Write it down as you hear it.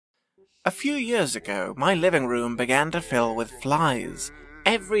A few years ago, my living room began to fill with flies.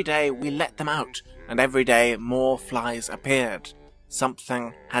 Every day we let them out, and every day more flies appeared.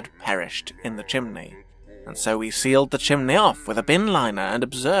 Something had perished in the chimney, and so we sealed the chimney off with a bin liner and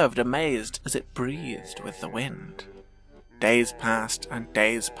observed amazed as it breathed with the wind. Days passed and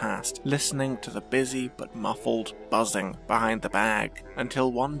days passed, listening to the busy but muffled buzzing behind the bag,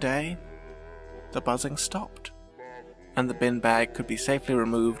 until one day, the buzzing stopped, and the bin bag could be safely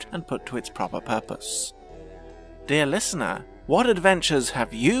removed and put to its proper purpose. Dear listener, what adventures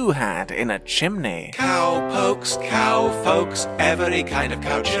have you had in a chimney? Cow pokes, cow folks, every kind of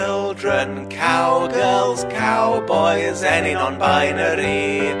cow children, cow girls, cowboys, any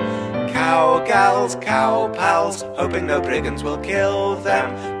non-binary, cow gals, cow pals, hoping no brigands will kill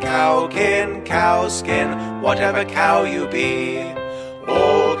them, cow kin, cow skin, whatever cow you be.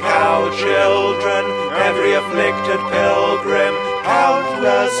 All cow children, every afflicted pilgrim,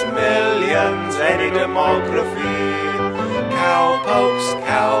 countless millions, any demography. Cow pokes,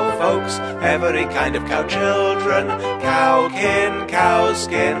 cow folks, every kind of cow children, cow kin, cow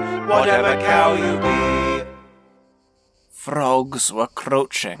skin, whatever cow you be. Frogs were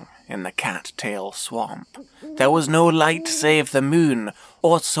crouching in the cat-tail swamp. There was no light save the moon,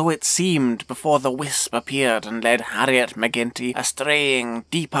 or so it seemed before the wisp appeared and led Harriet McGinty a-straying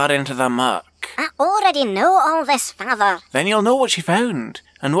deeper into the murk. I already know all this, Father. Then you'll know what she found,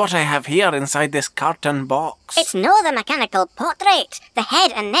 and what I have here inside this carton box. It's no the mechanical portrait, the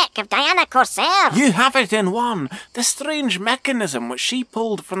head and neck of Deanna Corsair. You have it in one, the strange mechanism which she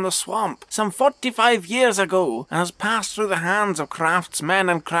pulled from the swamp some 45 years ago, and has passed through the hands of craftsmen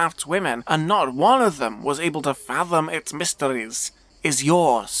and craftswomen, and not one of them was able to fathom its mysteries, is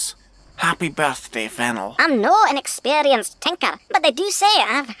yours. Happy birthday, Fennel. I'm no inexperienced tinker, but they do say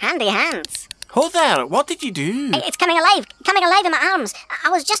I have handy hands. Ho there, what did you do? It's coming alive in my arms. I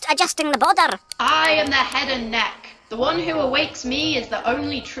was just adjusting the border. I am the head and neck. The one who awakes me is the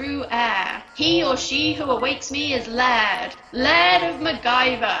only true heir. He or she who awakes me is Laird. Laird of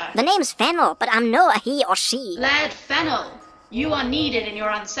MacGyver. The name's Fennel, but I'm no a he or she. Laird Fennel. You are needed in your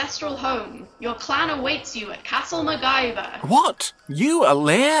ancestral home. Your clan awaits you at Castle MacGyver. What? You a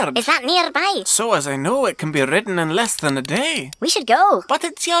laird? Is that nearby? So as I know, it can be ridden in less than a day. We should go. But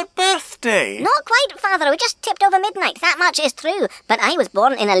it's your birthday. Not quite, Father. We just tipped over midnight. That much is true. But I was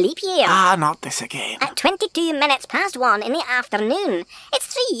born in a leap year. Ah, not this again. At 22 minutes past 1 in the afternoon.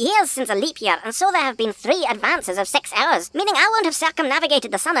 It's 3 years since a leap year, and so there have been 3 advances of 6 hours, meaning I won't have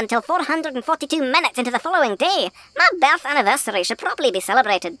circumnavigated the sun until 442 minutes into the following day. My birth anniversary should probably be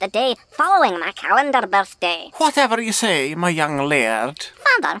celebrated the day following my calendar birthday. Whatever you say, my young laird.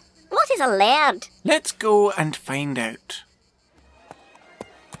 Father, what is a laird? Let's go and find out.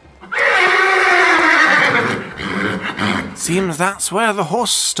 Seems that's where the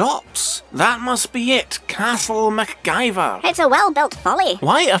horse stops. That must be it, Castle MacGyver. It's a well-built folly.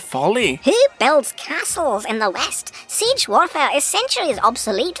 Why a folly? Who builds castles in the West? Siege warfare is centuries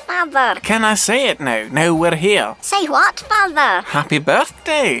obsolete, Father. Can I say it now? Now we're here. Say what, Father? Happy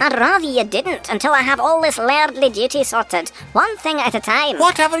birthday. I'd rather you didn't until I have all this lairdly duty sorted. One thing at a time.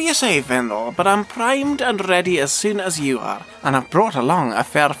 Whatever you say, Fennel, but I'm primed and ready as soon as you are, and I've brought along a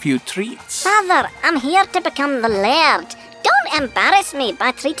fair few treats. Father, I'm here to become the laird. Don't embarrass me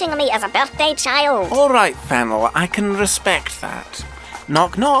by treating me as a birthday child. All right, Fennel, I can respect that.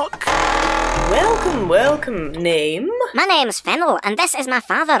 Knock, knock. Welcome, welcome. Name? My name's Fennel, and this is my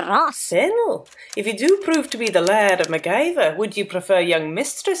father, Ross. Fennel. If you do prove to be the Laird of MacGyver, would you prefer young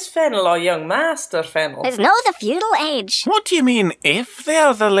Mistress Fennel or young Master Fennel? It's no the feudal age. What do you mean, if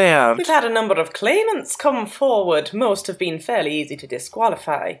they're the laird? We've had a number of claimants come forward. Most have been fairly easy to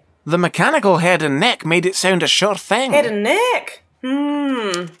disqualify. The mechanical head and neck made it sound a sure thing. Head and neck?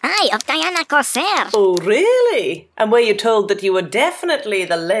 Aye, of Deanna Corsair. Oh, really? And were you told that you were definitely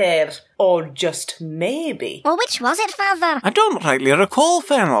the Laird, or just maybe? Well, which was it, Father? I don't rightly recall,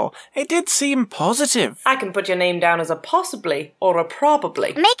 Fennel. It did seem positive. I can put your name down as a possibly or a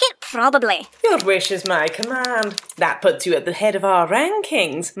probably. Make it probably. Your wish is my command. That puts you at the head of our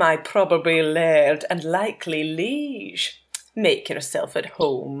rankings, my probably Laird and likely liege. Make yourself at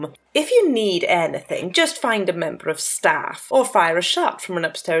home. If you need anything, just find a member of staff or fire a shot from an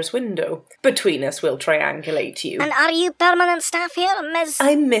upstairs window. Between us, we'll triangulate you. And are you permanent staff here, Miss?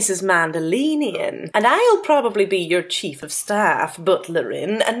 I'm Mrs. Mandelenian, and I'll probably be your chief of staff,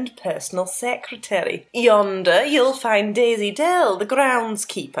 butlerin, and personal secretary. Yonder, you'll find Daisy Dell, the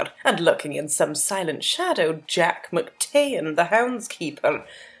groundskeeper, and looking in some silent shadow, Jack MacTeon, the houndskeeper.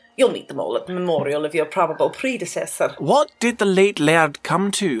 You'll meet them all at the memorial of your probable predecessor. What did the late Laird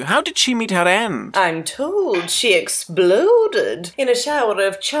come to? How did she meet her end? I'm told she exploded in a shower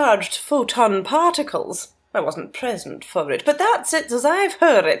of charged photon particles. I wasn't present for it, but that's it as I've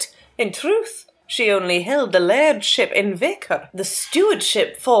heard it. In truth, she only held the lairdship in Vicar. The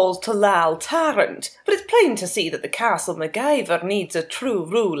stewardship falls to Lal Tarrant, but it's plain to see that the Castle MacGyver needs a true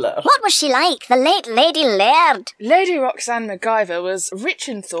ruler. What was she like, the late Lady Laird? Lady Roxanne MacGyver was rich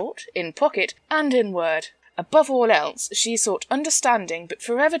in thought, in pocket, and in word. Above all else, she sought understanding, but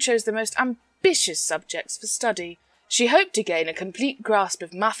forever chose the most ambitious subjects for study. She hoped to gain a complete grasp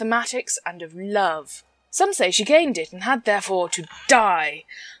of mathematics and of love. Some say she gained it and had therefore to die.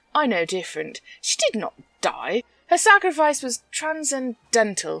 I know different. She did not die. Her sacrifice was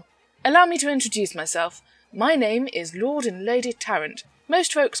transcendental. Allow me to introduce myself. My name is Lord and Lady Tarrant.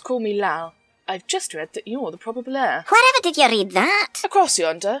 Most folks call me Lal. I've just read that you're the probable heir. Wherever did you read that? Across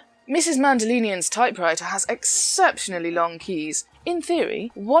yonder. Mrs. Mandelenian's typewriter has exceptionally long keys. In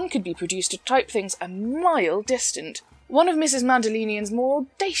theory, one could be produced to type things a mile distant. One of Mrs. Mandelenian's more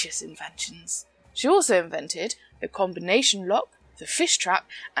audacious inventions. She also invented the combination lock, the fish trap,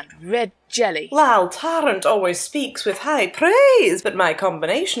 and red jelly. Lal Tarrant always speaks with high praise, but my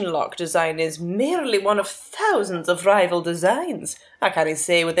combination lock design is merely one of thousands of rival designs. I can't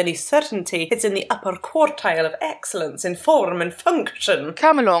say with any certainty it's in the upper quartile of excellence in form and function.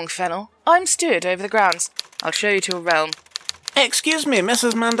 Come along, Fennel. I'm steward over the grounds. I'll show you to a realm. Excuse me,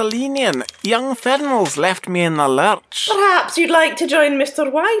 Mrs. Mandelenian. Young Fennel's left me in the lurch. Perhaps you'd like to join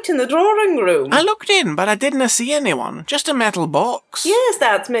Mr. White in the drawing room. I looked in, but I didn't see anyone. Just a metal box. Yes,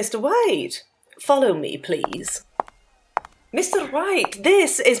 that's Mr. White. Follow me, please. Mr. White,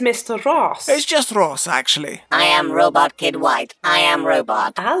 this is Mr. Ross. It's just Ross, actually. I am Robot Kid White. I am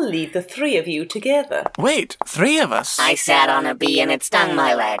Robot. I'll leave the three of you together. Wait, 3 of us? I sat on a bee and it stung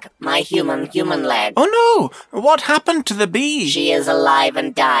my leg. My human leg. Oh no! What happened to the bee? She is alive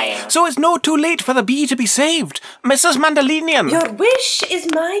and dying. So it's no too late for the bee to be saved. Mrs. Mandelenian! Your wish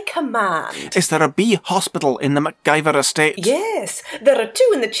is my command. Is there a bee hospital in the MacGyver estate? Yes, there are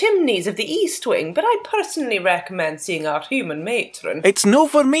 2 in the chimneys of the East Wing, but I personally recommend seeing our human matron. It's no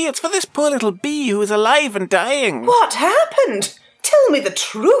for me, it's for this poor little bee who is alive and dying. What happened? Tell me the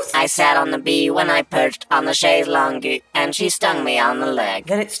truth. I sat on the bee when I perched on the chaise longue, and she stung me on the leg.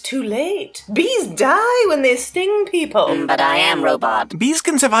 Then it's too late. Bees die when they sting people. But I am Robot. Bees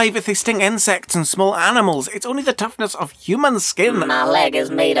can survive if they sting insects and small animals. It's only the toughness of human skin. My leg is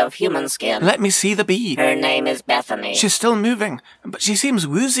made of human skin. Let me see the bee. Her name is Bethany. She's still moving, but she seems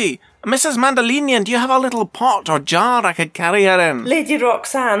woozy. Mrs. Mandelenian, do you have a little pot or jar I could carry her in? Lady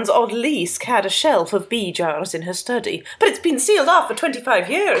Roxanne's odd leask had a shelf of bee jars in her study, but it's been sealed off for 25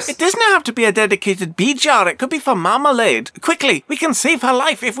 years. It doesn't have to be a dedicated bee jar. It could be for marmalade. Quickly, we can save her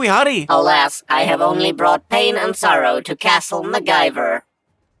life if we hurry. Alas, I have only brought pain and sorrow to Castle MacGyver.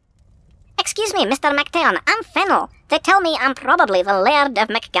 Excuse me, Mr. MacTeon, I'm Fennel. They tell me I'm probably the Laird of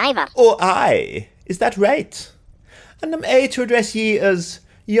MacGyver. Oh, aye. Is that right? And am I to address ye as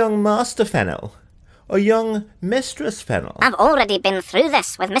young Master Fennel, or young Mistress Fennel? I've already been through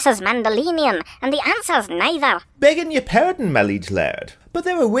this with Mrs. Mandelenian, and the answer's neither. Begging your pardon, my liege laird, but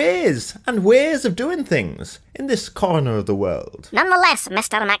there are ways and ways of doing things in this corner of the world. Nonetheless,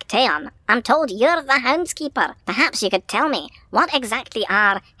 Mr. MacTeon, I'm told you're the houndskeeper. Perhaps you could tell me, what exactly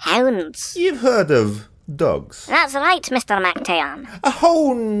are hounds? You've heard of dogs. That's right, Mr. MacTeon. A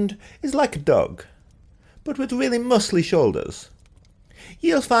hound is like a dog, but with really muscly shoulders.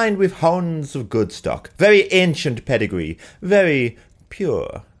 You'll find we've hounds of good stock, very ancient pedigree, very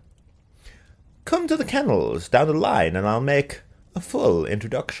pure. Come to the kennels down the line and I'll make a full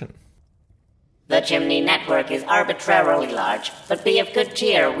introduction. The chimney network is arbitrarily large, but be of good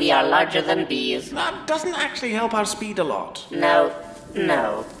cheer, we are larger than bees. That doesn't actually help our speed a lot. No.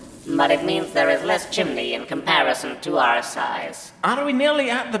 But it means there is less chimney in comparison to our size. Are we nearly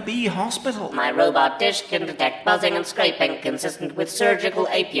at the bee hospital? My robot dish can detect buzzing and scraping consistent with surgical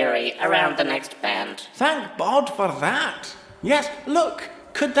apiary around the next bend. Thank God for that. Yes, look,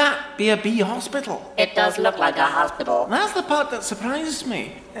 could that be a bee hospital? It does look like a hospital. That's the part that surprised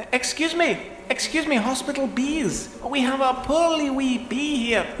me. Excuse me, hospital bees. We have a poorly wee bee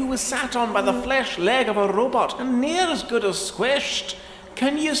here who was sat on by the flesh leg of a robot and near as good as squished.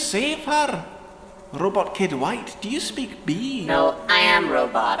 Can you save her? Robot Kid White, do you speak bee? No, I am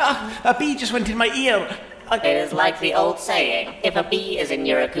Robot. A bee just went in my ear. It is like the old saying, if a bee is in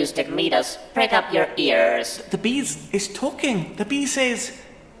your acoustic meatus, prick up your ears. The bee is talking. The bee says,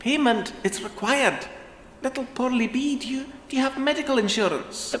 payment, it's required. Little poorly bee, do you have medical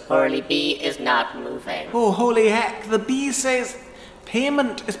insurance? The poorly bee is not moving. Oh, holy heck, the bee says,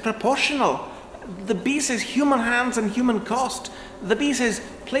 Payment is proportional. The bee says human hands and human cost. The bee says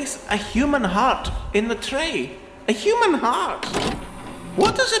place a human heart in the tray. A human heart?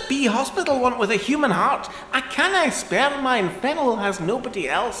 What does a bee hospital want with a human heart? I canna spare mine. Fennel has nobody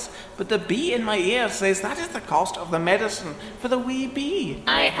else. But the bee in my ear says that is the cost of the medicine for the wee bee.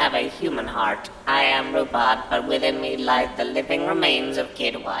 I have a human heart. I am robot, but within me lies the living remains of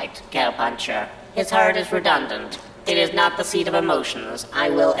Kid White, cowpuncher. His heart is redundant. It is not the seat of emotions. I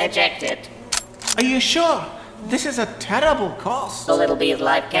will eject it. Are you sure? This is a terrible cost. The little bee's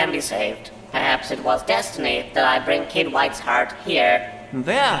life can be saved. Perhaps it was destiny that I bring Kid White's heart here.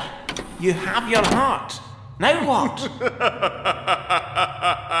 There, you have your heart. Now what?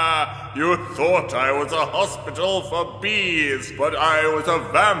 You thought I was a hospital for bees, but I was a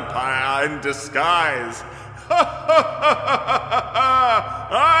vampire in disguise.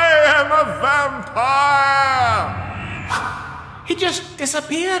 I am a vampire! He just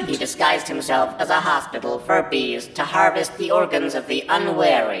disappeared. He disguised himself as a hospital for bees to harvest the organs of the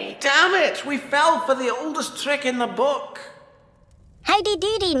unwary. Damn it, we fell for the oldest trick in the book. Howdy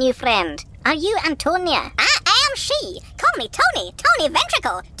doody, new friend. Are you Antonia? I am she. Call me Tony. Tony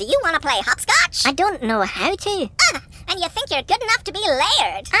Ventricle. Do you want to play hopscotch? I don't know how to. And you think you're good enough to be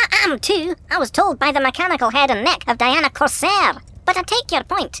Laird? I am too. I was told by the mechanical head and neck of Deanna Corsair. But I take your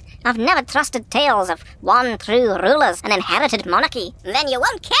point. I've never trusted tales of won through rulers and inherited monarchy. Then you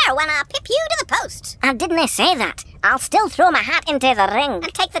won't care when I pip you to the post. I didn't say that. I'll still throw my hat into the ring.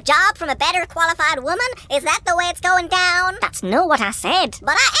 And take the job from a better qualified woman? Is that the way it's going down? That's not what I said.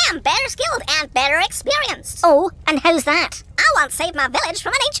 But I am better skilled and better experienced. Oh, and how's that? I once saved my village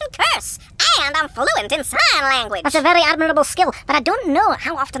from an ancient curse. And I'm fluent in sign language. That's a very admirable skill, but I don't know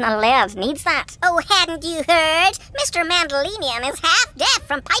how often a laird needs that. Oh, hadn't you heard? Mr. Mandelenian is half deaf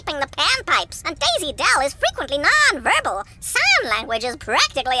from piping the panpipes, and Daisy Dell is frequently non-verbal. Sign language is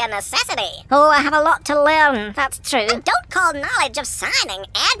practically a necessity. Oh, I have a lot to learn, that's true. And don't call knowledge of signing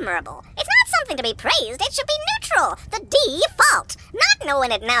admirable. It's not something to be praised, it should be neutral. The default. Not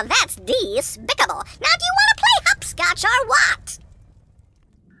knowing it now, that's despicable. Now, do you want to play hopscotch or what?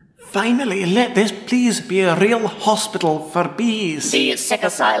 Finally, let this please be a real hospital for bees. The sick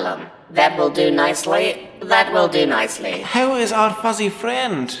asylum. That will do nicely. That will do nicely. How is our fuzzy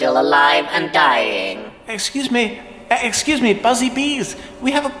friend? Still alive and dying. Excuse me, buzzy bees.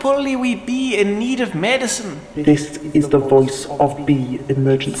 We have a poorly wee bee in need of medicine. This is the voice of Bee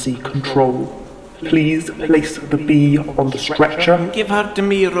Emergency Control. Please place the bee on the stretcher. Give her to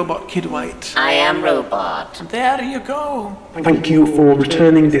me, Robot Kid White. I am robot. There you go. Thank you for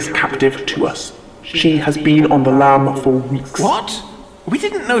returning this captive to us. She has been on the lam for weeks. What? We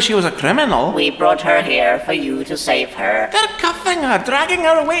didn't know she was a criminal. We brought her here for you to save her. They're cuffing her, dragging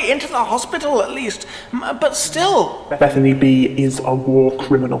her away into the hospital at least. But still. Bethany B is a war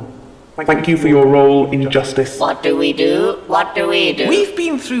criminal. Thank you for your role in justice. What do we do? What do we do? We've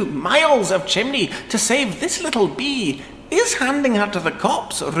been through miles of chimney to save this little bee. Is handing her to the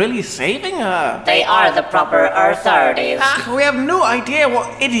cops really saving her? They are the proper authorities. We have no idea what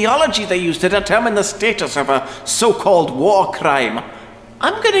ideology they use to determine the status of a so-called war crime.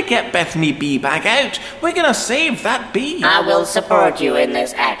 I'm gonna get Bethany B back out. We're gonna save that bee. I will support you in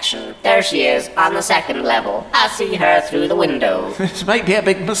this action. There she is, on the second level. I see her through the window. This might be a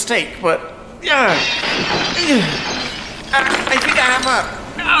big mistake, but... I think I have her.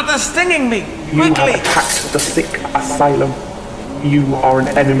 Oh, they're stinging me. Quickly. You have attacked the sick asylum. You are an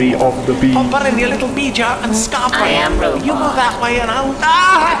enemy of the bee. Pop her in your little bee jar and scarf her. I am robot. You go that way and I'll...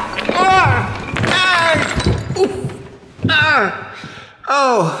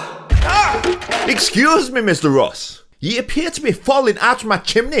 Excuse me, Mr. Ross. Ye appear to be falling out of my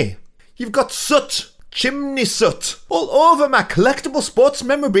chimney. You've got soot, chimney soot, all over my collectible sports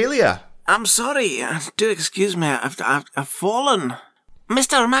memorabilia. I'm sorry. Do excuse me. I've fallen.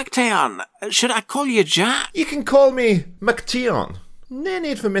 Mr. MacTeon, should I call you Jack? You can call me MacTeon. No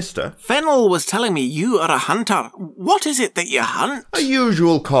need for Mr. Fennel was telling me you are a hunter. What is it that you hunt? A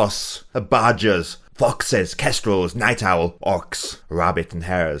usual costs. Badgers, foxes, kestrels, night owl, orcs, rabbit and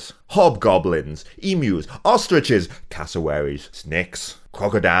hares, hobgoblins, emus, ostriches, cassowaries, snakes,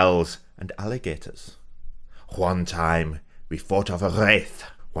 crocodiles, and alligators. One time we fought off a wraith,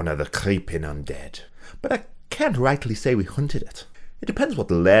 one of the creeping undead. But I can't rightly say we hunted it. It depends what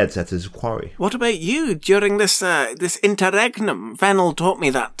the laird sets his quarry. What about you during this interregnum? Fennel taught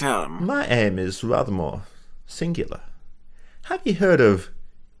me that term. My aim is rather more singular. Have you heard of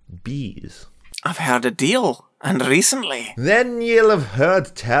bees? I've heard a deal, and recently. Then you'll have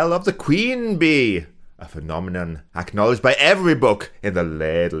heard tell of the queen bee, a phenomenon acknowledged by every book in the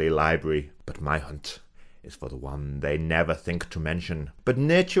lairdly library. But my hunt is for the one they never think to mention. But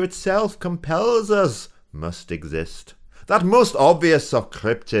nature itself compels us, must exist. That most obvious of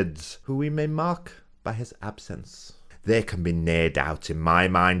cryptids, who we may mark by his absence. There can be nae doubt in my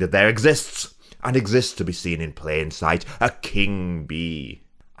mind that there exists, and exists to be seen in plain sight, a king bee.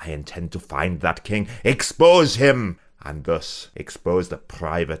 I intend to find that king, expose him, and thus expose the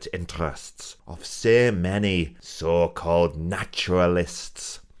private interests of so many so-called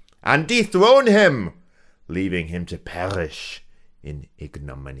naturalists, and dethrone him, leaving him to perish in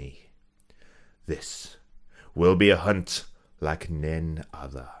ignominy. This will be a hunt like none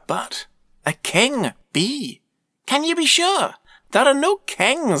other. But a king bee? Can you be sure? There are no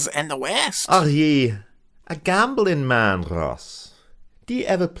kings in the West. Are ye a gambling man, Ross? Do ye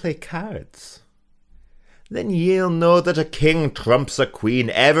ever play cards? Then ye'll know that a king trumps a queen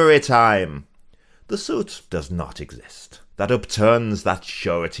every time. The suit does not exist that upturns that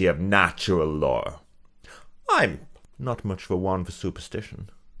surety of natural law. I'm not much for one for superstition,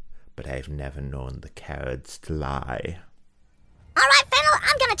 but I've never known the cards to lie. Alright, Fennel,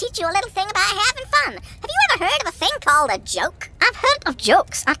 I'm gonna teach you a little thing about having fun. Have you ever heard of a thing called a joke? I've heard of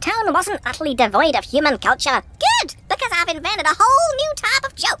jokes. Our town wasn't utterly devoid of human culture. Good, because I've invented a whole new type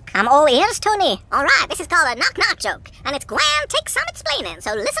of joke. I'm all ears, Tony. Alright, this is called a knock-knock joke, and it's gwan take some explaining,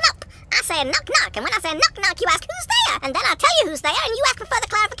 so listen up. I say knock-knock, and when I say knock-knock, you ask who's there, and then I'll tell you who's there, and you ask for further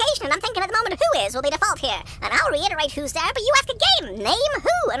clarification, and I'm thinking at the moment who is will be default here. And I'll reiterate who's there, but you ask again, name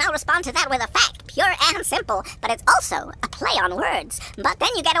who, and I'll respond to that with a fact, pure and simple, but it's also a play on words. But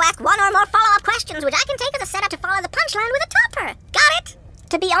then you get to ask one or more follow-up questions, which I can take as a setup to follow the punchline with a topper. Got it?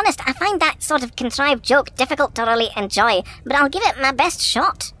 To be honest, I find that sort of contrived joke difficult to really enjoy, but I'll give it my best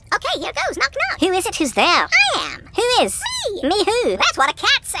shot. Okay, here goes, knock-knock. Who is it who's there? I am. Who is? Me. Me who? That's what a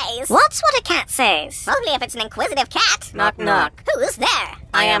cat says. What's what a cat says? Mostly if it's an inquisitive cat. Knock-knock. Who's there?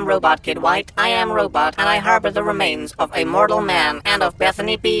 I am Robot Kid White, I am Robot, and I harbor the remains of a mortal man and of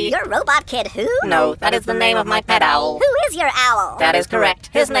Bethany B. You're Robot Kid who? No, that is the name of my pet owl. Who is your owl? That is correct.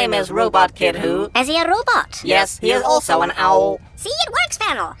 His name is Robot Kid Who. Is he a robot? Yes, he is also an owl. See, it works,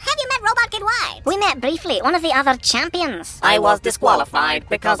 Fennel. Have you met Robot Kid White? We met briefly, one of the other champions. I was disqualified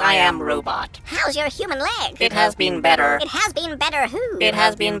because I am Robot. How's your human leg? It has been better. It has been better who? It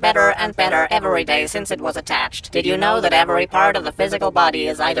has been better and better every day since it was attached. Did you know that every part of the physical body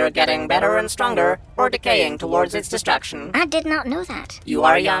is either getting better and stronger or decaying towards its destruction? I did not know that. You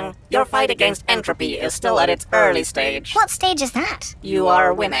are young. Your fight against entropy is still at its early stage. What stage is that? You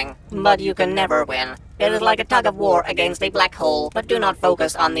are winning, but you can never win. It is like a tug of war against a black hole, but do not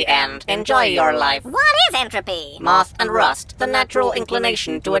focus on the end. Enjoy your life. What is entropy? Moth and rust, the natural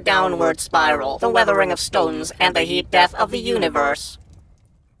inclination to a downward spiral, the weathering of stones, and the heat death of the universe.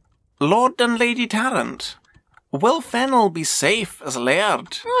 Lord and Lady Tarrant, will Fennel be safe as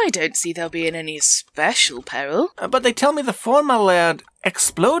Laird? I don't see they'll be in any special peril. But they tell me the former Laird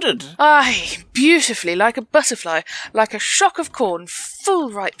exploded. Aye, beautifully, like a butterfly, like a shock of corn, full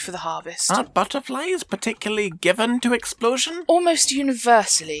ripe for the harvest. Are butterflies particularly given to explosion? Almost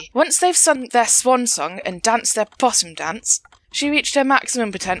universally. Once they've sung their swan song and danced their possum dance, she reached her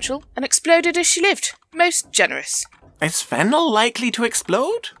maximum potential and exploded as she lived. Most generous. Is Fennel likely to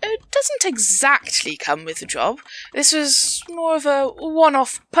explode? It doesn't exactly come with the job. This was more of a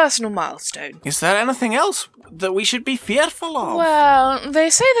one-off personal milestone. Is there anything else that we should be fearful of? Well, they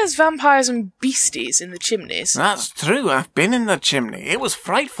say there's vampires and beasties in the chimneys. That's true, I've been in the chimney. It was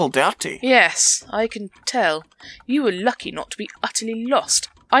frightful dirty. Yes, I can tell. You were lucky not to be utterly lost.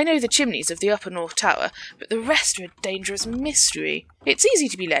 I know the chimneys of the upper north tower, but the rest are a dangerous mystery. It's easy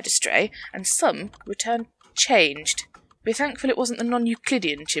to be led astray, and some return changed. Be thankful it wasn't the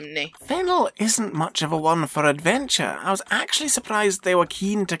non-Euclidean chimney. Fennel isn't much of a one for adventure. I was actually surprised they were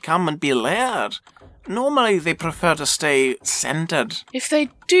keen to come and be Laird. Normally they prefer to stay centred. If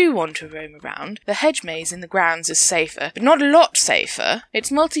they do want to roam around, the hedge maze in the grounds is safer, but not a lot safer.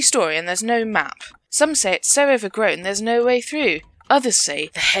 It's multi-storey and there's no map. Some say it's so overgrown there's no way through. Others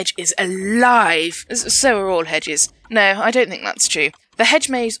say the hedge is alive. So are all hedges. No, I don't think that's true. The hedge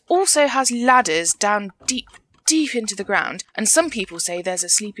maze also has ladders down deep into the ground, and some people say there's a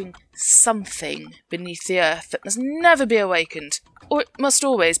sleeping something beneath the earth that must never be awakened. Or it must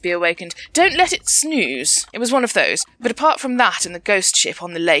always be awakened. Don't let it snooze. It was one of those. But apart from that and the ghost ship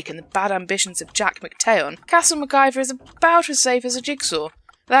on the lake and the bad ambitions of Jack MacTeon, Castle MacGyver is about as safe as a jigsaw.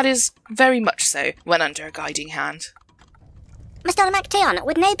 That is, very much so, when under a guiding hand. Mr. MacTeon,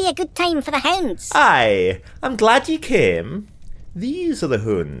 would now be a good time for the hounds? Aye, I'm glad you came. These are the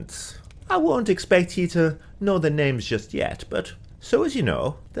hounds. I won't expect you to know their names just yet, but so as you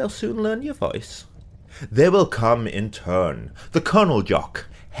know, they'll soon learn your voice. They will come in turn. The Colonel Jock,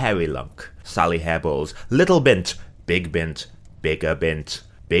 Harry Lunk, Sally Hairballs, Little Bint, Bigger Bint,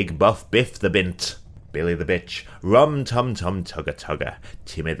 Big Buff Biff the Bint, Billy the Bitch, Rum Tum Tum Tugger Tugger,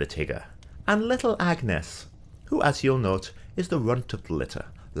 Timmy the Tigger, and Little Agnes, who, as you'll note, is the runt of the litter,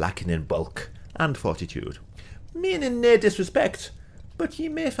 lacking in bulk and fortitude. Meaning nae disrespect, but ye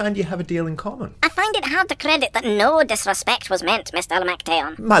may find ye have a deal in common. I find it hard to credit that no disrespect was meant, Mr.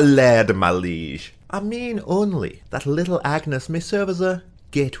 MacTeon. My laird, my liege, I mean only that little Agnes may serve as a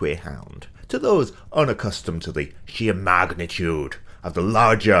gateway hound to those unaccustomed to the sheer magnitude of the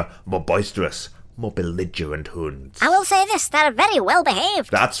larger, more boisterous, more belligerent hounds. I will say this, they're very well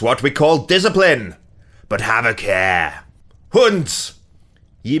behaved. That's what we call discipline. But have a care. Hounds,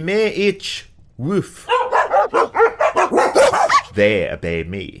 ye may each woof. They obey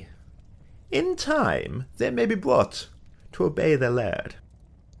me. In time, they may be brought to obey their laird.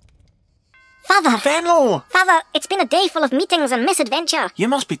 Father! Fennel! Father, it's been a day full of meetings and misadventure. You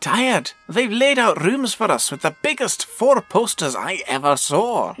must be tired. They've laid out rooms for us with the biggest 4 posters I ever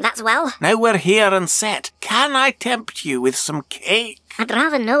saw. That's well. Now we're here and set. Can I tempt you with some cake? I'd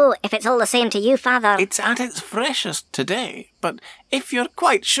rather know if it's all the same to you, Father. It's at its freshest today, but if you're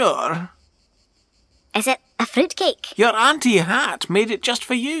quite sure... Is it a fruitcake? Your Auntie Hat made it just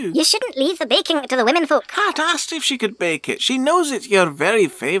for you. You shouldn't leave the baking to the womenfolk. Hat asked if she could bake it. She knows it's your very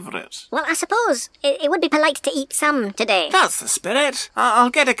favourite. Well, I suppose it would be polite to eat some today. That's the spirit. I'll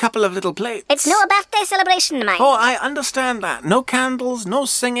get a couple of little plates. It's no birthday celebration, mind. Oh, I understand that. No candles, no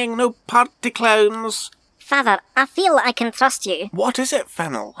singing, no party clowns. Father, I feel I can trust you. What is it,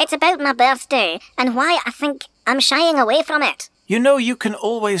 Fennel? It's about my birthday, and why I think I'm shying away from it. You know you can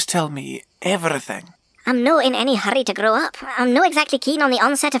always tell me everything. I'm no in any hurry to grow up. I'm no exactly keen on the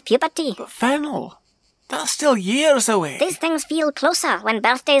onset of puberty. But Fennel, that's still years away. These things feel closer when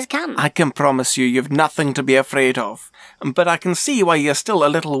birthdays come. I can promise you've nothing to be afraid of. But I can see why you're still a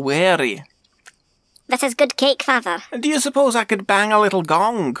little wary. This is good cake, Father. Do you suppose I could bang a little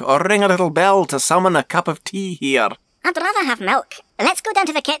gong or ring a little bell to summon a cup of tea here? I'd rather have milk. Let's go down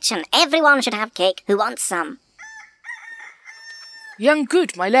to the kitchen. Everyone should have cake who wants some. Young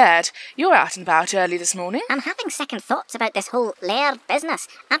Good, my laird, you're out and about early this morning. I'm having second thoughts about this whole laird business.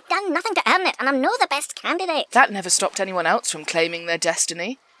 I've done nothing to earn it, and I'm no the best candidate. That never stopped anyone else from claiming their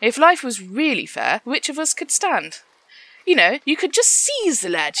destiny. If life was really fair, which of us could stand? You know, you could just seize the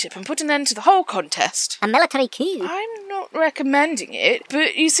lairdship and put an end to the whole contest. A military coup. I'm not recommending it,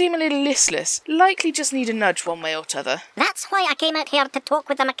 but you seem a little listless. Likely just need a nudge one way or t'other. That's why I came out here to talk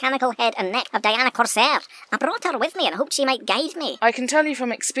with the mechanical head and neck of Deanna Corsair. I brought her with me and hoped she might guide me. I can tell you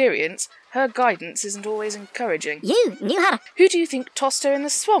from experience, her guidance isn't always encouraging. You knew her. Who do you think tossed her in the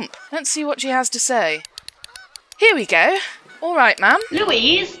swamp? Let's see what she has to say. Here we go. All right, ma'am.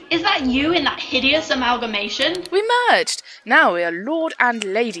 Louise, is that you in that hideous amalgamation? We merged. Now we are Lord and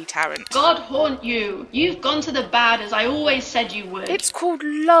Lady Tarrant. God haunt you. You've gone to the bad as I always said you would. It's called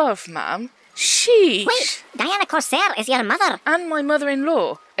love, ma'am. Sheesh. Wait, Deanna Corsair is your mother. And my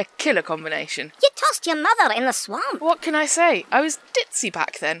mother-in-law. A killer combination. You tossed your mother in the swamp. What can I say? I was ditzy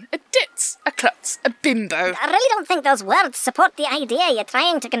back then. A ditz, a klutz, a bimbo. I really don't think those words support the idea you're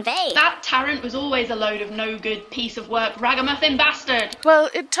trying to convey. That Tarrant was always a load of no-good piece of work ragamuffin bastard. Well,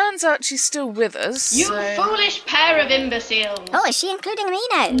 it turns out she's still with us, You so... foolish pair of imbeciles. Oh, is she including me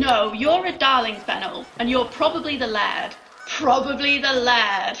now? No, you're a darling, Fennel, and you're probably the laird. Probably the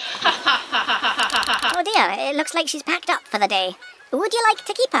laird. Oh dear, it looks like she's packed up for the day. Would you like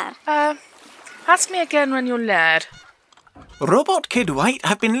to keep her? Ask me again when you're laird. Robot Kid White,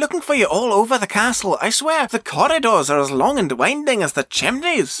 I've been looking for you all over the castle. I swear, the corridors are as long and winding as the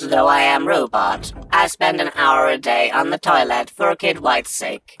chimneys. Though I am robot, I spend an hour a day on the toilet for Kid White's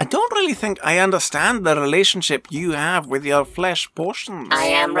sake. I don't really think I understand the relationship you have with your flesh portions. I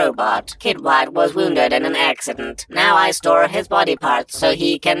am robot. Kid White was wounded in an accident. Now I store his body parts so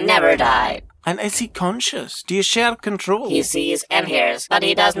he can never die. And is he conscious? Do you share control? He sees and hears, but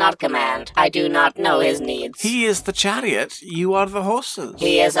he does not command. I do not know his needs. He is the chariot, you are the horses.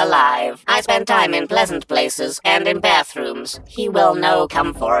 He is alive. I spend time in pleasant places and in bathrooms. He will know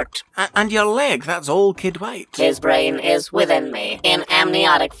comfort. And your leg, that's all Kid White. His brain is within me, in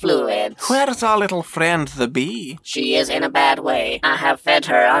amniotic fluids. Where's our little friend the bee? She is in a bad way. I have fed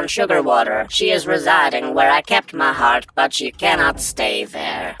her on sugar water. She is residing where I kept my heart, but she cannot stay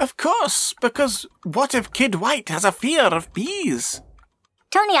there. Of course, because what if Kid White has a fear of bees?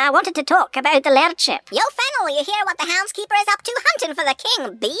 Tony, I wanted to talk about the lairdship. Yo, Fennel, you hear what the houndskeeper is up to hunting for the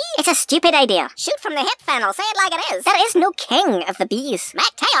king bee? It's a stupid idea. Shoot from the hip, Fennel. Say it like it is. There is no king of the bees.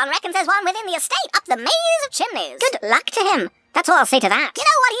 MacTeon reckons there's one within the estate up the maze of chimneys. Good luck to him. That's all I'll say to that. You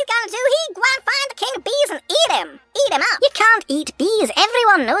know what he's gonna do? He's gonna find the king of bees and eat him. Eat him up. You can't eat bees.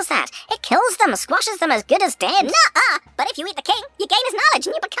 Everyone knows that. It kills them, squashes them as good as dead. Nuh-uh. But if you eat the king, you gain his knowledge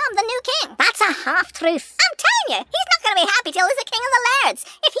and you become the new king. That's a half-truth. I'm telling you, he's not gonna be happy till he's the king of the lairds.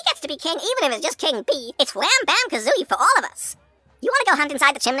 If he gets to be king, even if it's just King Bee, it's wham bam kazooie for all of us. You want to go hunt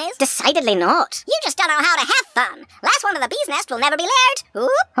inside the chimneys? Decidedly not. You just don't know how to have fun. Last one to the bee's nest will never be laird.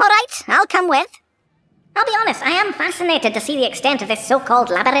 Ooh, all right, I'll come with. I'll be honest, I am fascinated to see the extent of this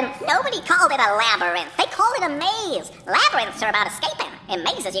so-called labyrinth. Nobody called it a labyrinth. They called it a maze. Labyrinths are about escaping. In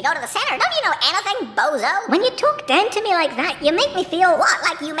mazes, you go to the center. Don't you know anything, bozo? When you talk down to me like that, you make me feel what?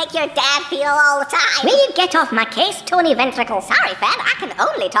 Like you make your dad feel all the time? Will you get off my case, Tony Ventricle? Sorry, Fed, I can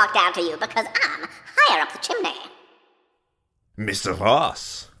only talk down to you because I'm higher up the chimney. Mr.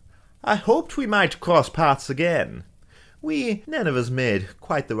 Ross, I hoped we might cross paths again. We none of us made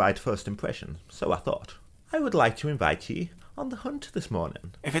quite the right first impression, so I thought I would like to invite ye on the hunt this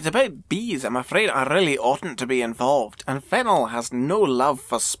morning. If it's about bees, I'm afraid I really oughtn't to be involved, and Fennel has no love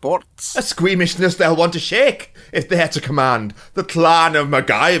for sports. A squeamishness they'll want to shake if they're to command the clan of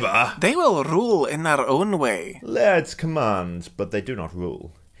MacGyver. They will rule in their own way. Lairds command, but they do not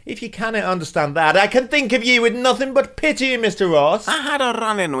rule. If ye cannot understand that, I can think of ye with nothing but pity, Mr. Ross. I had a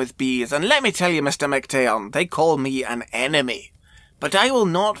run-in with bees, and let me tell you, Mr. MacTeon, they call me an enemy. But I will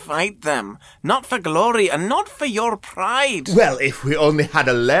not fight them, not for glory, and not for your pride. Well, if we only had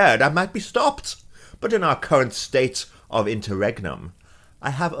a laird, I might be stopped. But in our current state of interregnum, I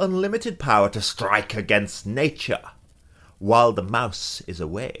have unlimited power to strike against nature. While the mouse is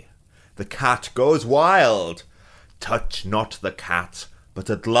away, the cat goes wild. Touch not the cat, but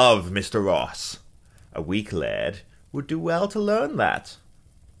at love, Mr. Ross. A weak laird would do well to learn that.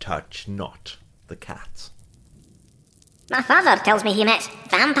 Touch not the cat. My father tells me he met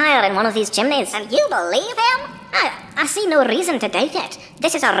vampire in one of these chimneys. And you believe him? I see no reason to doubt it.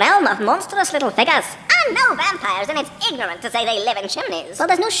 This is a realm of monstrous little figures. I know vampires, and it's ignorant to say they live in chimneys. Well,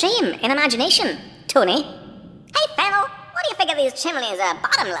 there's no shame in imagination, Tony. Hey, Fennel, what do you figure these chimneys are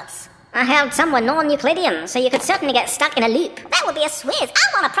bottomless? I heard some were non-Euclidean, so you could certainly get stuck in a loop. That would be a swizz.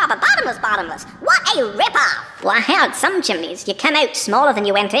 I want a proper bottomless. What a rip-off! Well, I heard some chimneys, you come out smaller than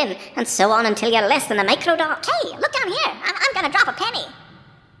you went in, and so on until you're less than a microdot. Hey, look down here. I'm gonna drop a penny.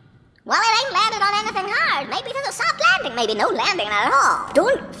 Well, it ain't landed on anything hard. Maybe there's a soft landing, maybe no landing at all.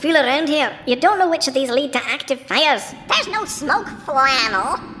 Don't feel around here. You don't know which of these lead to active fires. There's no smoke,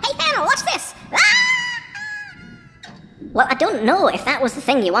 Flannel. Hey, Fennel, watch this. Ah! Well, I don't know if that was the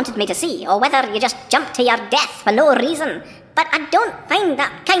thing you wanted me to see, or whether you just jumped to your death for no reason. But I don't find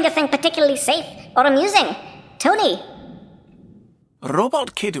that kind of thing particularly safe or amusing. Tony?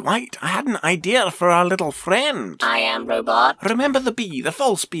 Robot Kid White, I had an idea for our little friend. I am Robot. Remember the bee, the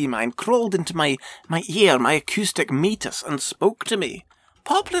false bee mine, crawled into my ear, my acoustic meatus, and spoke to me.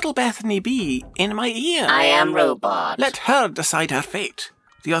 Pop little Bethany Bee in my ear. I am Robot. Let her decide her fate.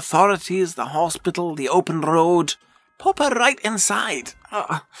 The authorities, the hospital, the open road. Pop her right inside.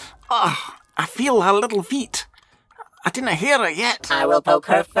 I feel her little feet. I didn't hear her yet. I will poke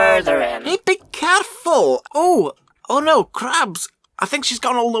her further in. Hey, be careful. Oh no, crabs. I think she's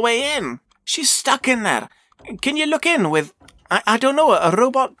gone all the way in. She's stuck in there. Can you look in with, I don't know, a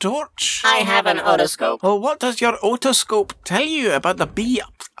robot torch? I have an otoscope. Oh, what does your otoscope tell you about the bee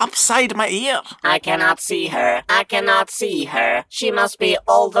upside my ear? I cannot see her. She must be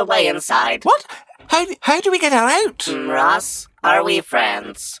all the way inside. What? How do we get her out? Ross, are we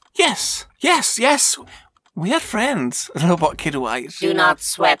friends? Yes. We're friends, Robot Kid White. Do not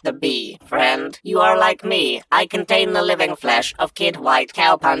sweat the bee, friend. You are like me. I contain the living flesh of Kid White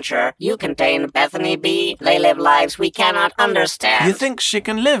Cowpuncher. You contain Bethany Bee. They live lives we cannot understand. You think she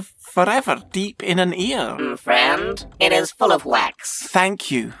can live forever deep in an ear? Friend, it is full of wax.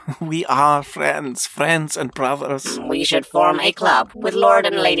 Thank you. We are friends and brothers. We should form a club with Lord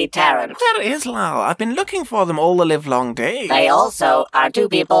and Lady Tarrant. Where is Lal? I've been looking for them all the livelong day. They also are two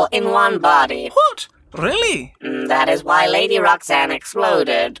people in one body. What? Really? That is why Lady Roxanne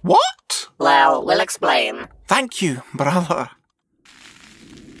exploded. What? Well, we'll explain. Thank you, brother.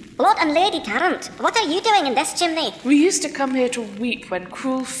 Lord and Lady Tarrant, what are you doing in this chimney? We used to come here to weep when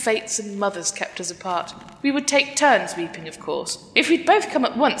cruel fates and mothers kept us apart. We would take turns weeping, of course. If we'd both come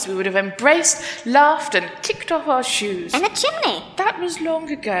at once, we would have embraced, laughed, and kicked off our shoes. In the chimney? That was long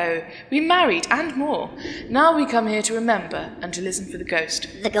ago. We married, and more. Now we come here to remember and to listen for the ghost.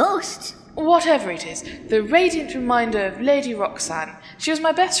 The ghost? Whatever it is, the radiant reminder of Lady Roxanne. She was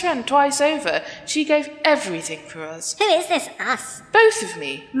my best friend twice over. She gave everything for us. Who is this us? Both of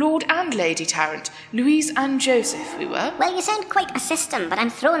me, Lord and Lady Tarrant, Louise and Joseph, we were. Well, you sound quite a system, but I'm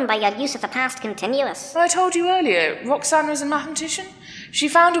thrown by your use of the past continuous. I told you earlier, Roxanne was a mathematician. She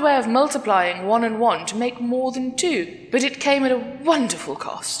found a way of multiplying 1 and 1 to make more than 2, but it came at a wonderful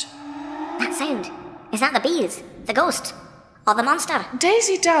cost. That sound. Is that the bees? The ghost? Or the monster?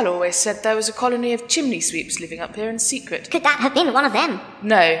 Daisy Dal always said there was a colony of chimney sweeps living up here in secret. Could that have been one of them?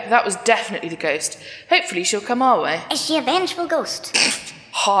 No, that was definitely the ghost. Hopefully she'll come our way. Is she a vengeful ghost?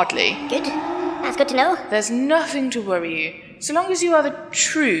 Hardly. Good. That's good to know. There's nothing to worry you, so long as you are the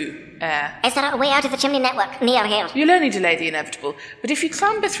true heir. Is there a way out of the chimney network near here? You'll only delay the inevitable, but if you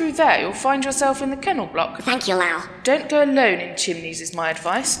clamber through there, you'll find yourself in the kennel block. Thank you, Lal. Don't go alone in chimneys is my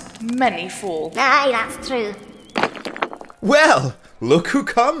advice. Many fall. Aye, that's true. Well, look who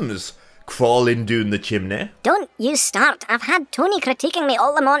comes. Crawling down the chimney. Don't you start. I've had Tony critiquing me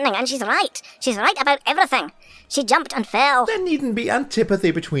all the morning, and she's right. She's right about everything. She jumped and fell. There needn't be antipathy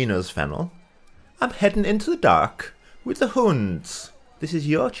between us, Fennel. I'm heading into the dark with the hounds. This is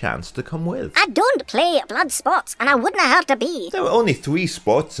your chance to come with. I don't play blood sports, and I wouldn't hurt a bee. There are only 3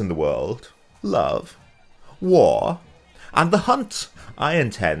 sports in the world. Love, war, and the hunt. I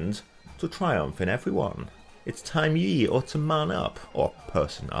intend to triumph in every one. It's time ye ought to man up, or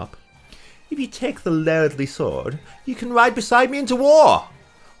person up. If you take the lairdly sword, you can ride beside me into war,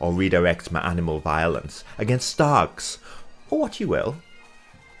 or redirect my animal violence against stags, or what you will.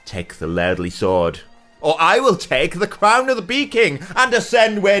 Take the lairdly sword, or I will take the crown of the Bee King and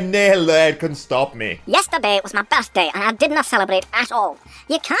ascend where nae laird can stop me. Yesterday was my birthday, and I didn't celebrate at all.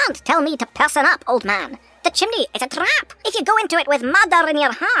 You can't tell me to person up, old man. The chimney is a trap. If you go into it with murder in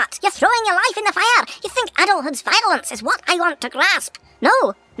your heart, you're throwing your life in the fire. You think adulthood's violence is what I want to grasp.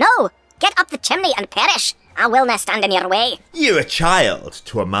 No, no. Get up the chimney and perish. I will not stand in your way. You're a child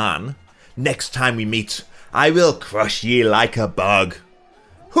to a man. Next time we meet, I will crush ye like a bug.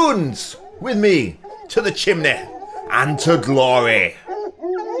 Hounds, with me, to the chimney, and to glory.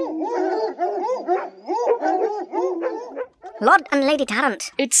 Lord and Lady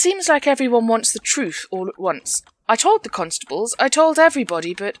Tarrant. It seems like everyone wants the truth all at once. I told the constables, I told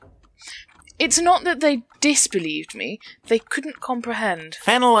everybody, but it's not that they disbelieved me, they couldn't comprehend.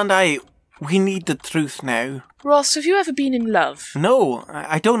 Fennel and I, we need the truth now. Ross, have you ever been in love? No,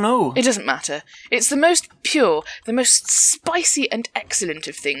 I don't know. It doesn't matter. It's the most pure, the most spicy and excellent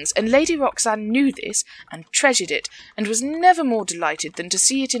of things, and Lady Roxanne knew this and treasured it, and was never more delighted than to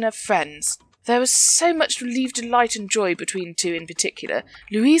see it in her friends. There was so much relieved delight and joy between 2 in particular,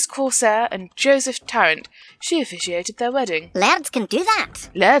 Louise Corsair and Joseph Tarrant. She officiated their wedding. Lairds can do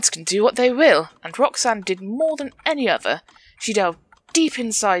that. Lairds can do what they will, and Roxanne did more than any other. She delved deep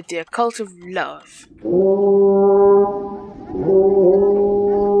inside the occult of love.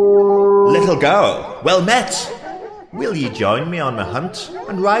 Little girl, well met. Will ye join me on my hunt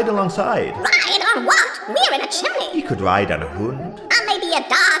and ride alongside? Ride on what? We're in a chimney. You could ride on a hound. I may be a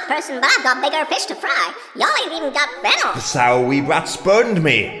dark person, but I've got bigger fish to fry. Y'all ain't even got Fennel. The sour wee brat spurned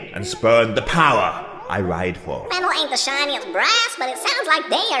me, and spurned the power I ride for. Fennel ain't the shiniest brass, but it sounds like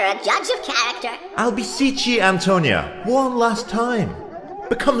they are a judge of character. I'll beseech ye, Antonia, one last time.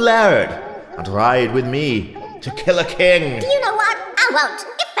 Become laird, and ride with me to kill a king. Do you know what? I won't.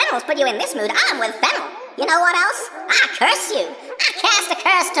 If Fennel's put you in this mood, I'm with Fennel. You know what else? I curse you. I cast a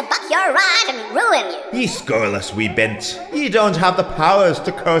curse to buck your ride and ruin you. Ye scurrilous wee bint. Ye don't have the powers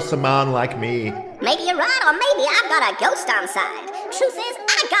to curse a man like me. Maybe you're right, or maybe I've got a ghost on side. Truth is,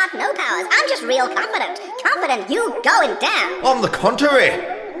 I got no powers. I'm just real confident. Confident you going down. On the contrary,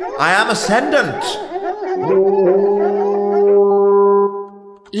 I am ascendant.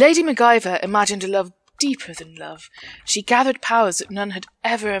 Lady MacGyver imagined a love deeper than love. She gathered powers that none had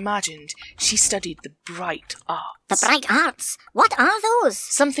ever imagined. She studied the bright arts. The bright arts? What are those?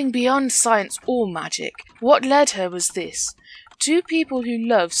 Something beyond science or magic. What led her was this. 2 people who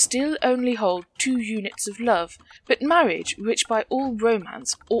love still only hold 2 units of love, but marriage, which by all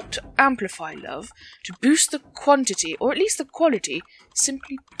romance ought to amplify love, to boost the quantity, or at least the quality,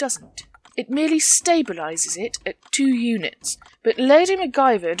 simply doesn't. It merely stabilises it at 2 units. But Lady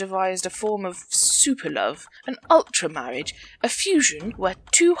MacGyver devised a form of super-love, an ultra-marriage, a fusion where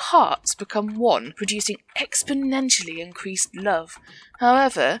 2 hearts become one, producing exponentially increased love.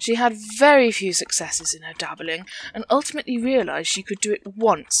 However, she had very few successes in her dabbling, and ultimately realised she could do it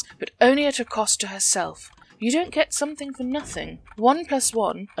once, but only at a cost to herself. You don't get something for nothing. 1 +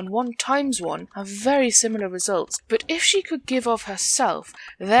 1 and 1 × 1 have very similar results, but if she could give of herself,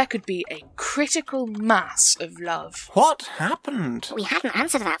 there could be a critical mass of love. What happened? We had an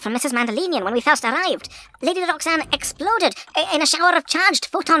answer to that from Mrs. Mandelenian when we first arrived. Lady Roxanne exploded in a shower of charged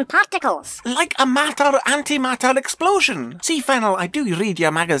photon particles. Like a matter-antimatter explosion. See, Fennel, I do read your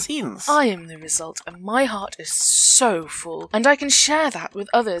magazines. I am the result, and my heart is so full, and I can share that with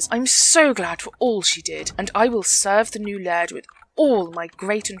others. I'm so glad for all she did, and I will serve the new Laird with all my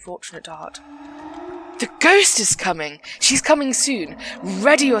great and fortunate heart. The ghost is coming! She's coming soon.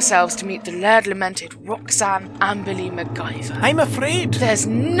 Ready yourselves to meet the Laird lamented Roxanne Amberley MacGyver. I'm afraid. There's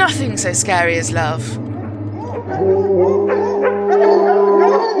nothing so scary as love.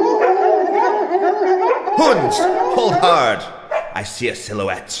 Huns, hold hard! I see a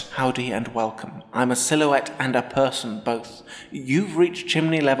silhouette. Howdy and welcome. I'm a silhouette and a person both. You've reached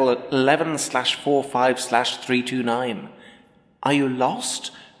chimney level at 11/45/329. Are you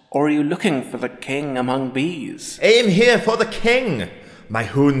lost? Or are you looking for the king among bees? Aim here for the king! My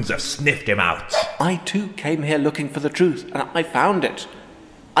hounds have sniffed him out. I too came here looking for the truth, and I found it.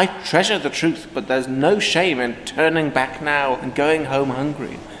 I treasure the truth, but there's no shame in turning back now and going home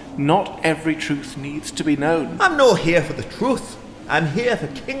hungry. Not every truth needs to be known. I'm no here for the truth. I'm here for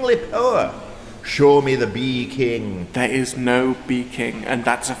kingly power. Show me the bee king. There is no bee king, and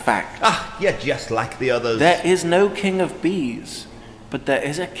that's a fact. Ah, you're just like the others. There is no king of bees, but there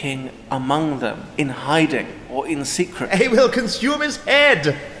is a king among them, in hiding or in secret. I will consume his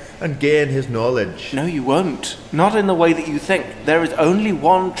head and gain his knowledge. No, you won't. Not in the way that you think. There is only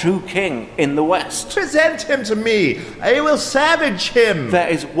one true king in the West. Present him to me. I will savage him. There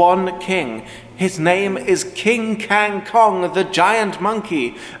is one king. His name is King Kang Kong, the giant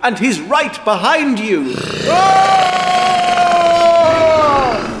monkey, and he's right behind you. Oh!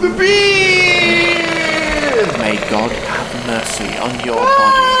 The bee! May God have mercy on your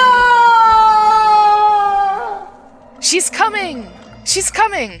body. She's coming! She's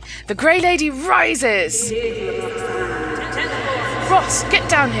coming! The Grey Lady rises! Ross, get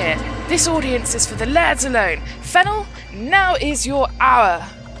down here. This audience is for the Lairds alone. Fennel, now is your hour.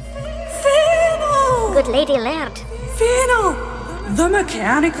 Fennel! Good Lady Laird. Fennel! The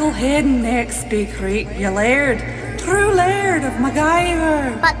mechanical head and neck speak right, you Laird. True Laird of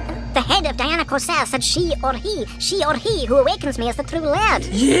MacGyver. But the head of Diana Corsair said she or he who awakens me is the true Laird.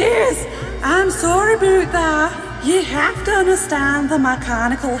 Yes, I'm sorry about that. You have to understand the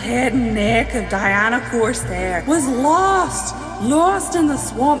mechanical head and neck of Diana Corsair was lost in the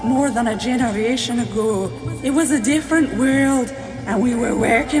swamp more than a generation ago. It was a different world, and we were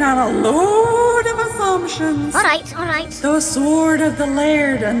working on a load of assumptions. All right. The sword of the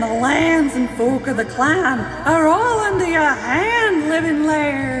Laird and the lands and folk of the clan are all under your hand, living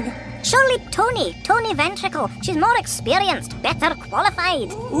Laird. Surely Tony Ventricle. She's more experienced, better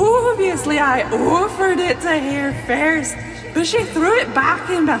qualified. Obviously, I offered it to her first, but she threw it back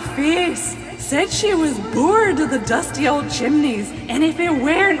in my face. Said she was bored of the dusty old chimneys, and if it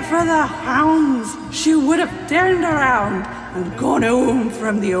weren't for the hounds, she would have turned around and gone home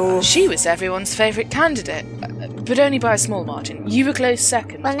from the old. She was everyone's favourite candidate, but only by a small margin. You were close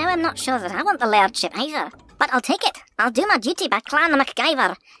second. Well, now I'm not sure that I want the Lairdship either. But I'll take it. I'll do my duty by Clan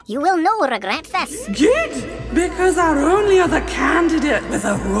MacGyver. You will no regret this. Good, because our only other candidate was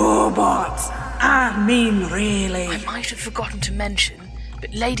a robot. I mean, really. I might have forgotten to mention,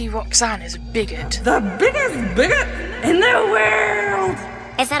 but Lady Roxanne is a bigot. The biggest bigot in the world!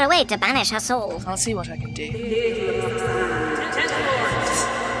 Is there a way to banish her soul? I'll see what I can do.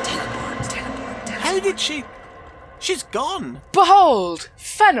 How did she... She's gone. Behold,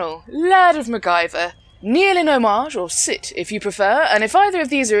 Fennel, Laird of MacGyver. Kneel in homage, or sit, if you prefer, and if either of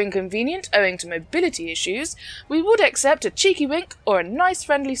these are inconvenient owing to mobility issues, we would accept a cheeky wink or a nice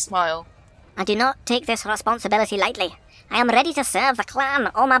friendly smile. I do not take this responsibility lightly. I am ready to serve the clan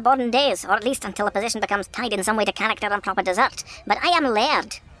all my born days, or at least until a position becomes tied in some way to character and proper desert. But I am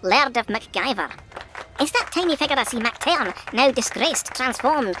Laird of MacGyver. Is that tiny figure I see MacTeon, now disgraced,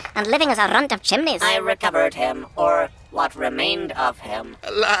 transformed, and living as a runt of chimneys? I recovered him, or what remained of him.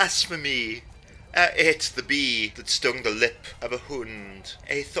 Alas for me! It's the bee that stung the lip of a hound.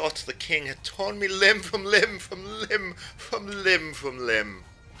 I thought the king had torn me limb from limb from limb from limb from limb.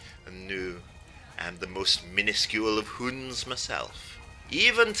 And now I'm the most minuscule of hounds myself.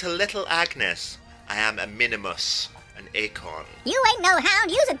 Even to little Agnes, I am a minimus, an acorn. You ain't no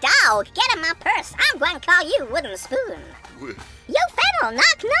hound, you's a dog. Get in my purse. I'm going to call you Wooden Spoon. Woof. Yo, Fennel,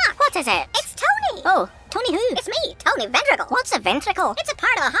 knock, knock. What is it? It's Tony. Oh, Tony who? It's me, Tony Ventricle. What's a ventricle? It's a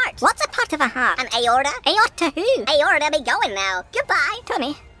part of a heart. What's a part of a heart? An aorta? Aorta who? Aorta be going now. Goodbye.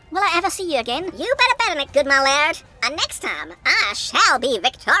 Tony, Will I ever see you again? You better bet on it, good my laird. And next time, I shall be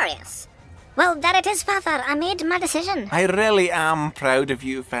victorious. Well, there it is, Father. I made my decision. I really am proud of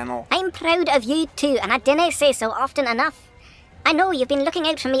you, Fennel. I'm proud of you too, and I didn't say so often enough. I know you've been looking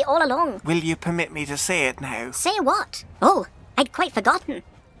out for me all along. Will you permit me to say it now? Say what? Oh, I'd quite forgotten.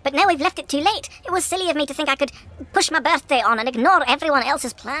 But now I've left it too late. It was silly of me to think I could push my birthday on and ignore everyone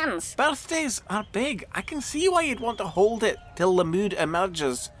else's plans. Birthdays are big. I can see why you'd want to hold it till the mood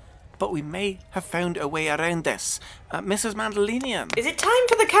emerges. But we may have found a way around this. Mrs. Mandelenian. Is it time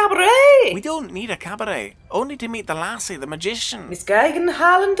for the cabaret? We don't need a cabaret. Only to meet the lassie, the magician. Miss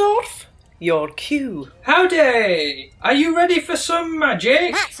Geigen-Hallendorf, your cue. Howdy! Are you ready for some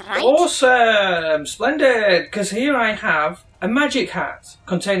magic? That's right. Awesome! Splendid! Because here I have a magic hat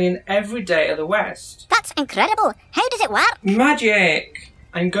containing every day of the West. That's incredible. How does it work? Magic!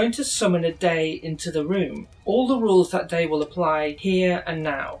 I'm going to summon a day into the room. All the rules that day will apply here and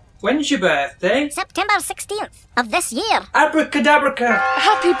now. When's your birthday? September 16th of this year. Abracadabra!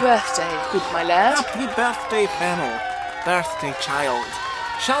 Happy birthday, good my laird. Happy birthday, Fennel. Birthday child.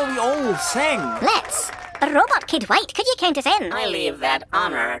 Shall we all sing? Let's. Robot Kid White, could you count us in? I leave that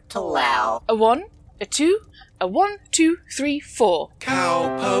honor to Lal. A 1, a 2, a 1, 2, 3, 4.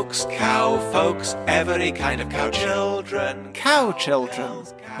 Cow pokes, cow folks, every kind of cow children. Cow Children,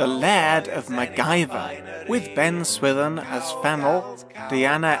 the Laird of MacGyver, with Ben Swithen as Fennel,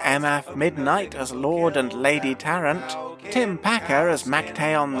 Deanna MF Midnight as Lord and Lady Tarrant, Tim Packer as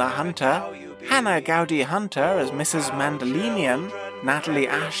MacTeon the Hunter, Hannah Goudie-Hunter as Mrs. Mandelenian, Natalie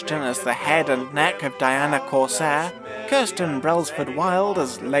Ashton as the head and neck of Diana Corsair, Kirsten Brailsford-Wilde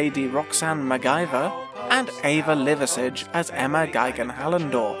as Lady Roxanne MacGyver, and Ava Liversidge as Emma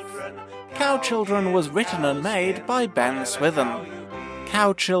Geigen-Hallendorf. Cow Children was written and made by Ben Swithen.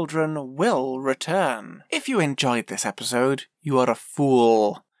 Cow Children will return. If you enjoyed this episode, you are a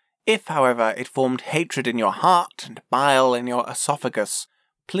fool. If, however, it formed hatred in your heart and bile in your esophagus,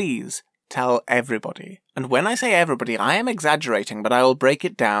 please tell everybody. And when I say everybody, I am exaggerating, but I will break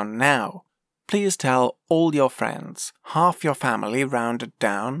it down now. Please tell all your friends, half your family rounded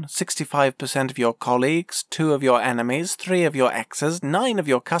down, 65% of your colleagues, 2 of your enemies, 3 of your exes, 9 of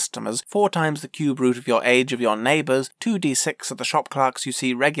your customers, 4 times the cube root of your age of your neighbours, 2d6 of the shop clerks you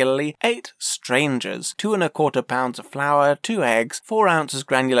see regularly, 8 strangers, 2 1/4 pounds of flour, 2 eggs, 4 ounces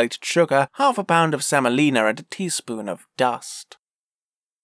granulated sugar, half a pound of semolina and a teaspoon of dust.